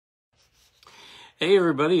Hey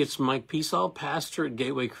everybody, it's Mike Peasall, pastor at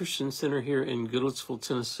Gateway Christian Center here in Goodlettsville,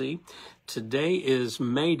 Tennessee. Today is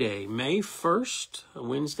May Day, May 1st,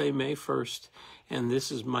 Wednesday, May 1st, and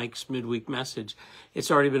this is Mike's Midweek message.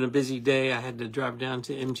 It's already been a busy day. I had to drive down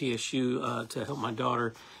to MTSU to help my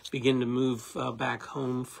daughter begin to move back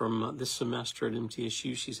home from this semester at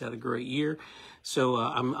MTSU. She's had a great year, so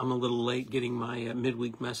I'm a little late getting my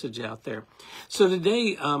midweek message out there. So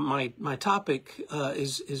today, my topic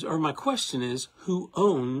or my question is, who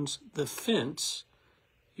owns the fence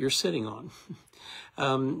you're sitting on?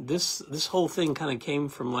 This whole thing kind of came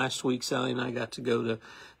from last week. Sally and I got to go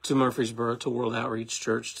to Murfreesboro to World Outreach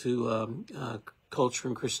Church to Culture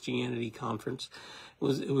and Christianity Conference.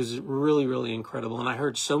 It was really, really incredible, and I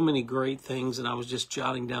heard so many great things, and I was just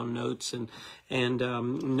jotting down notes and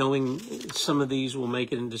knowing some of these will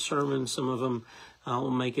make it into sermons, some of them will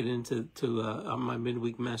make it into my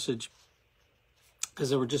midweek message, because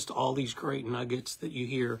there were just all these great nuggets that you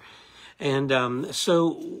hear. And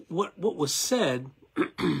so what was said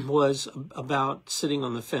was about sitting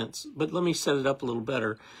on the fence, but let me set it up a little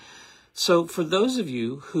better. So for those of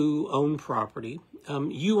you who own property,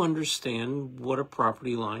 you understand what a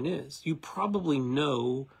property line is. You probably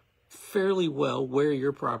know fairly well where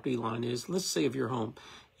your property line is. Let's say of your home.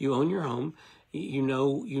 You own your home. You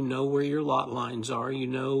know where your lot lines are. You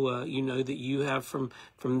know that you have from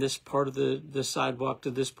this part of the sidewalk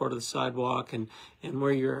to this part of the sidewalk, and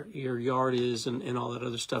where your yard is, and all that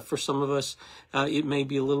other stuff. For some of us, it may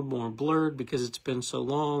be a little more blurred because it's been so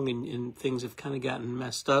long and things have kind of gotten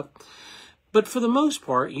messed up. But for the most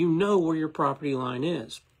part, you know where your property line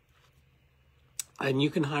is. And you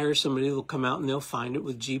can hire somebody who'll come out and they'll find it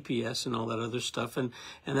with GPS and all that other stuff. And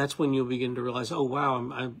that's when you'll begin to realize, oh, wow,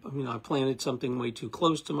 I planted something way too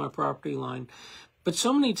close to my property line. But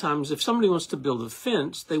so many times, if somebody wants to build a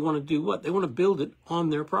fence, they want to do what? They want to build it on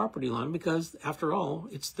their property line because, after all,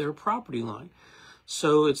 it's their property line.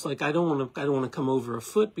 So it's like, I don't want to come over a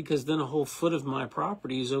foot, because then a whole foot of my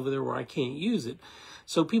property is over there where I can't use it.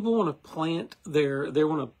 So people want to plant they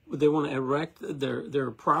want to erect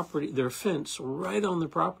their fence right on the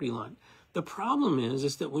property line. The problem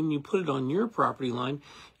is that when you put it on your property line,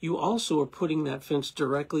 you also are putting that fence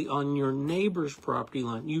directly on your neighbor's property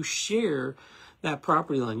line. You share that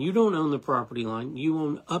property line. You don't own the property line. You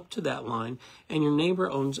own up to that line, and your neighbor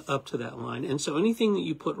owns up to that line. And so anything that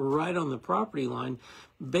you put right on the property line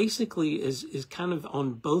basically is kind of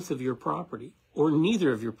on both of your property, or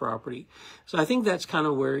neither of your property. So I think that's kind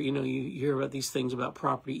of where, you hear about these things about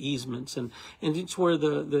property easements, and it's where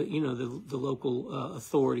the local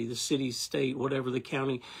authority, the city, state, whatever, the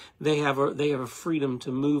county, they have a freedom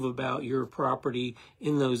to move about your property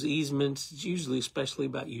in those easements. It's usually especially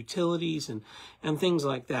about utilities and things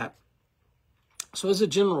like that. So as a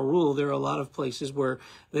general rule, there are a lot of places where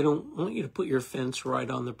they don't want you to put your fence right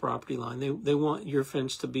on the property line. They want your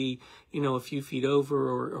fence to be, a few feet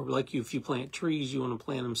over, or like if you plant trees, you want to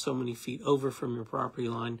plant them so many feet over from your property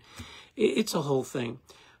line. It's a whole thing.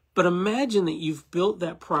 But imagine that you've built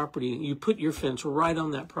that property, you put your fence right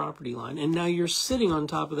on that property line, and now you're sitting on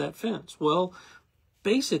top of that fence. Well,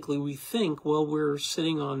 basically we think, we're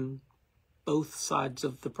sitting on both sides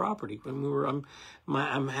of the property.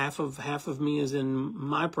 I'm half of me is in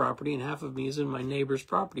my property, and half of me is in my neighbor's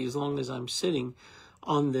property, as long as I'm sitting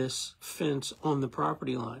on this fence on the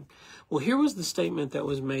property line. Well, here was the statement that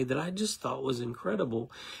was made that I just thought was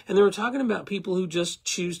incredible. And they were talking about people who just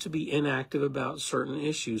choose to be inactive about certain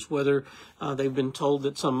issues, whether they've been told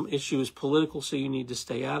that some issue is political, so you need to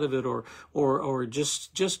stay out of it, or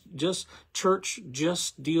just church,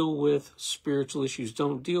 just deal with spiritual issues.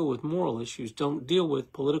 Don't deal with moral issues. Don't deal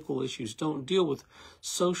with political issues. Don't deal with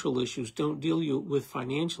social issues. Don't deal with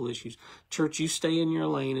financial issues. Church, you stay in your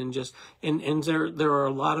lane, and there are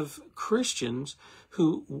a lot of Christians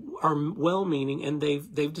who are well-meaning, and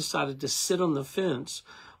they've decided to sit on the fence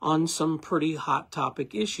on some pretty hot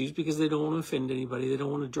topic issues because they don't want to offend anybody. They don't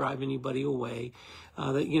want to drive anybody away.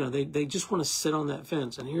 They just want to sit on that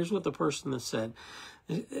fence. And here's what the person that said.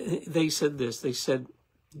 They said this. They said,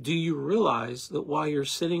 "Do you realize that while you're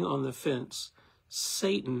sitting on the fence,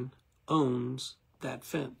 Satan owns that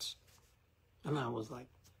fence?" And I was like,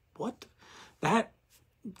 what? That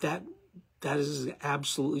is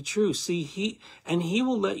absolutely true. See, he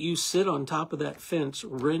will let you sit on top of that fence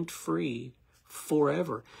rent-free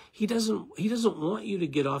forever. He doesn't want you to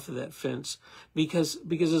get off of that fence, because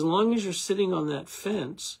as long as you're sitting on that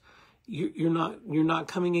fence, you're not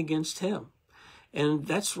coming against him. And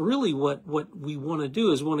that's really what we want to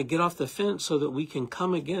do, is want to get off the fence so that we can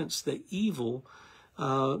come against the evil.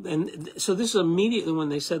 And so this is immediately when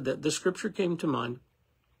they said that, the scripture came to mind.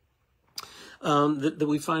 that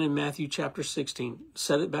we find in Matthew chapter 16.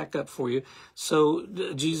 Set it back up for you. So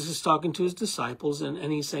Jesus is talking to his disciples, and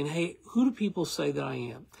he's saying, hey, who do people say that I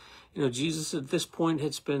am? You know, Jesus at this point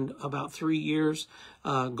had spent about 3 years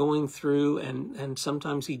going through, and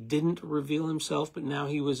sometimes he didn't reveal himself, but now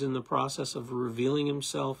he was in the process of revealing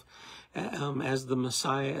himself as the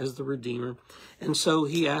Messiah, as the Redeemer. And so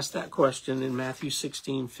he asked that question in Matthew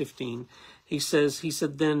 16:15. He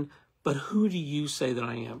said, then, but who do you say that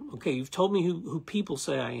I am? Okay, you've told me who people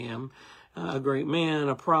say I am. A great man,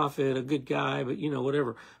 a prophet, a good guy, but, you know,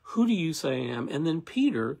 whatever. Who do you say I am? And then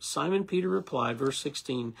Simon Peter replied, verse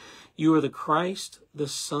 16, you are the Christ, the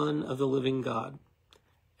Son of the living God.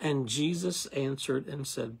 And Jesus answered and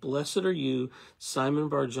said, blessed are you, Simon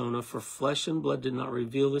Bar-Jonah, for flesh and blood did not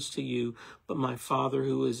reveal this to you, but my Father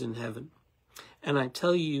who is in heaven. And I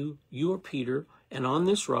tell you, you are Peter, and on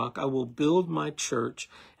this rock I will build my church,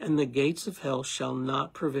 and the gates of hell shall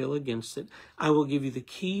not prevail against it. I will give you the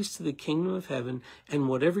keys to the kingdom of heaven, and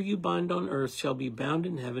whatever you bind on earth shall be bound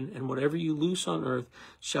in heaven, and whatever you loose on earth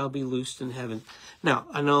shall be loosed in heaven. Now,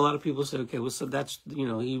 I know a lot of people say, okay, well, so that's, you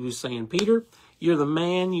know, he was saying, Peter, you're the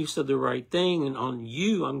man, you said the right thing, and on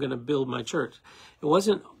you I'm going to build my church. It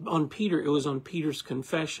wasn't on Peter, it was on Peter's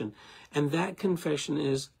confession. And that confession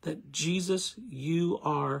is that Jesus, you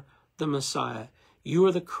are the Messiah. You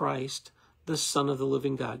are the Christ, the Son of the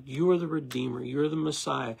living God. You are the Redeemer. You're the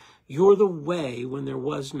Messiah. You're the way when there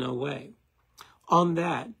was no way. On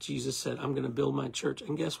that, Jesus said, I'm going to build my church.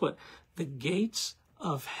 And guess what? The gates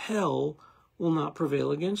of hell will not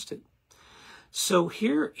prevail against it. So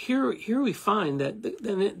here we find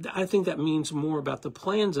that, I think that means more about the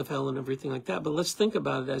plans of hell and everything like that. But let's think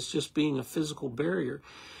about it as just being a physical barrier.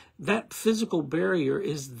 That physical barrier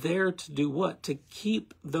is there to do what? To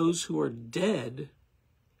keep those who are dead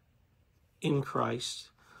in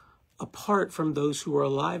Christ apart from those who are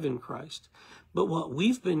alive in Christ. But what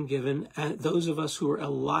we've been given, those of us who are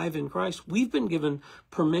alive in Christ, we've been given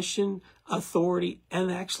permission, authority,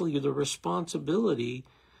 and actually the responsibility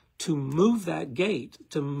to move that gate,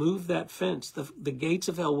 to move that fence. The gates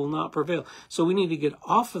of hell will not prevail. So we need to get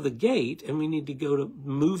off of the gate, and we need to go to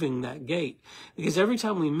moving that gate. Because every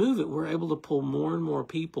time we move it, we're able to pull more and more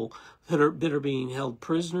people that are being held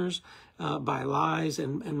prisoners by lies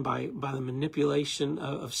and by the manipulation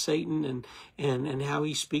of Satan and how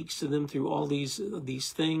he speaks to them through all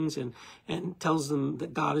these things and tells them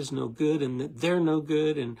that God is no good and that they're no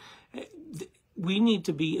good. And we need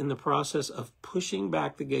to be in the process of pushing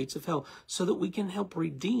back the gates of hell so that we can help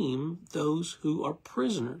redeem those who are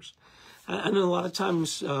prisoners. I know a lot of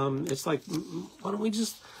times it's like, why don't we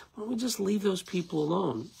just leave those people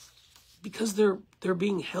alone? Because they're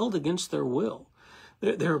being held against their will.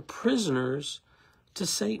 They're prisoners to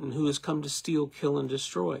Satan, who has come to steal, kill, and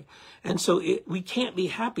destroy. And so we can't be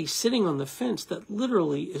happy sitting on the fence. That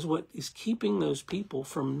literally is what is keeping those people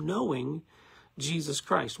from knowing Jesus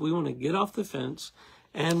Christ. We want to get off the fence,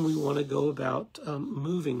 and we want to go about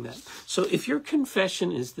moving that. So if your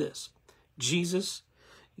confession is this, Jesus,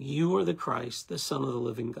 you are the Christ, the Son of the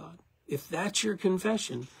living God. If that's your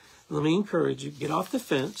confession, let me encourage you, get off the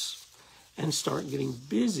fence and start getting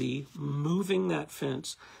busy moving that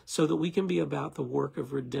fence so that we can be about the work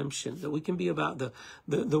of redemption, that we can be about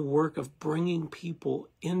the work of bringing people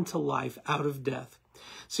into life out of death.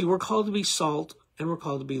 See, we're called to be salt and we're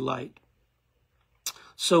called to be light.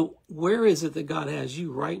 So where is it that God has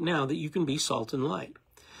you right now that you can be salt and light?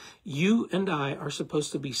 You and I are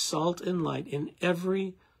supposed to be salt and light in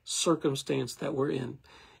every circumstance that we're in.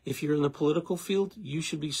 If you're in the political field, you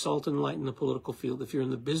should be salt and light in the political field. If you're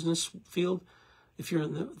in the business field, if you're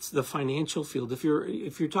in the financial field, if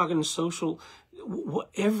you're talking social,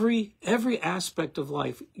 every aspect of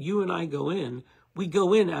life, you and I we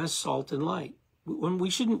go in as salt and light. When we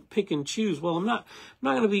shouldn't pick and choose. Well, I'm not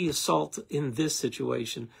going to be a salt in this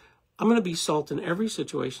situation. I'm going to be salt in every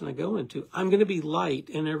situation I go into. I'm going to be light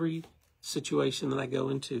in every situation that I go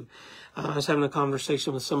into. I was having a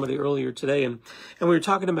conversation with somebody earlier today, and we were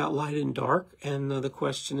talking about light and dark. And the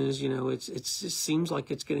question is, it seems like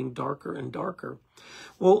it's getting darker and darker.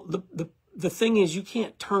 Well, the thing is, you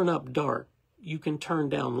can't turn up dark. You can turn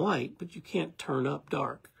down light, but you can't turn up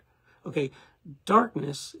dark. Okay.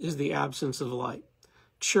 Darkness is the absence of light.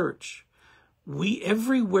 Church,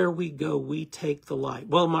 everywhere we go, we take the light.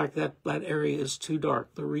 Well, Mike, that area is too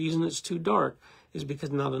dark. The reason it's too dark is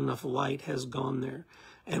because not enough light has gone there.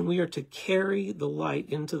 And we are to carry the light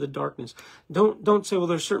into the darkness. Don't say, well,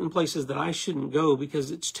 there's certain places that I shouldn't go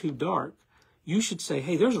because it's too dark. You should say,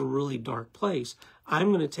 hey, there's a really dark place. I'm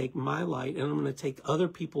going to take my light and I'm going to take other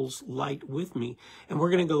people's light with me. And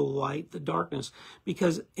we're going to go light the darkness,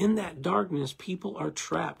 because in that darkness, people are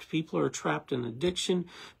trapped. People are trapped in addiction.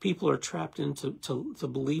 People are trapped into to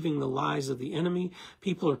believing the lies of the enemy.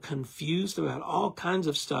 People are confused about all kinds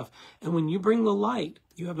of stuff. And when you bring the light,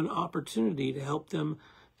 you have an opportunity to help them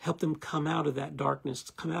come out of that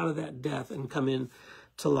darkness, come out of that death, and come in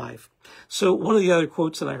to life. So one of the other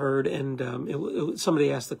quotes that I heard, and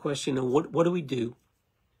somebody asked the question, what do we do?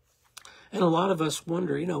 And a lot of us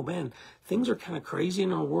wonder, man, things are kind of crazy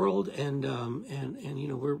in our world, and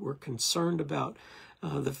we're concerned about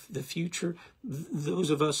the future. Those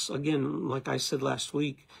of us, again, like I said last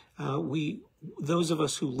week, those of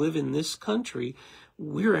us who live in this country,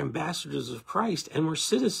 we're ambassadors of Christ, and we're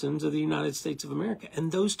citizens of the United States of America.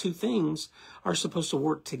 And those two things are supposed to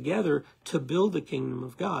work together to build the kingdom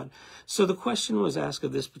of God. So the question was asked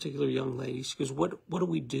of this particular young lady. She goes, what do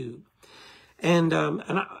we do? And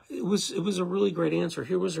it was a really great answer.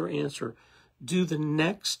 Here was her answer: do the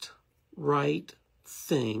next right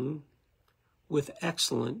thing with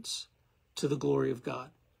excellence to the glory of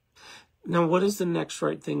God. Now, what is the next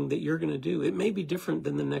right thing that you're going to do? It may be different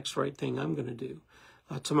than the next right thing I'm going to do.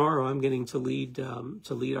 Tomorrow, I'm getting to lead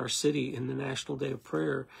our city in the National Day of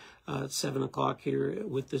Prayer at 7:00 here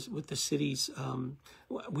with the city's.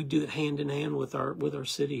 We do it hand in hand with our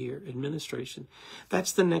city here administration.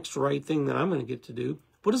 That's the next right thing that I'm going to get to do.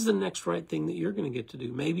 What is the next right thing that you're going to get to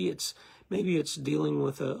do? Maybe it's dealing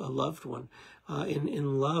with a loved one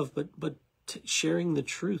in love, but sharing the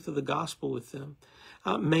truth of the gospel with them.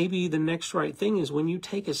 Maybe the next right thing is when you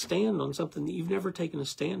take a stand on something that you've never taken a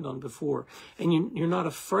stand on before, and you're not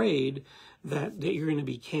afraid that you're going to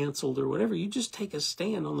be canceled or whatever. You just take a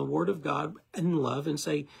stand on the Word of God in love and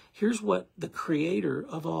say, here's what the Creator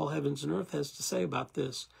of all heavens and earth has to say about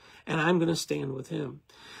this, and I'm going to stand with Him.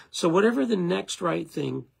 So whatever the next right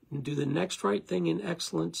thing, do the next right thing in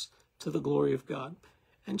excellence to the glory of God.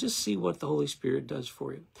 And just see what the Holy Spirit does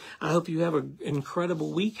for you. I hope you have an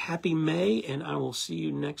incredible week. Happy May, and I will see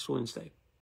you next Wednesday.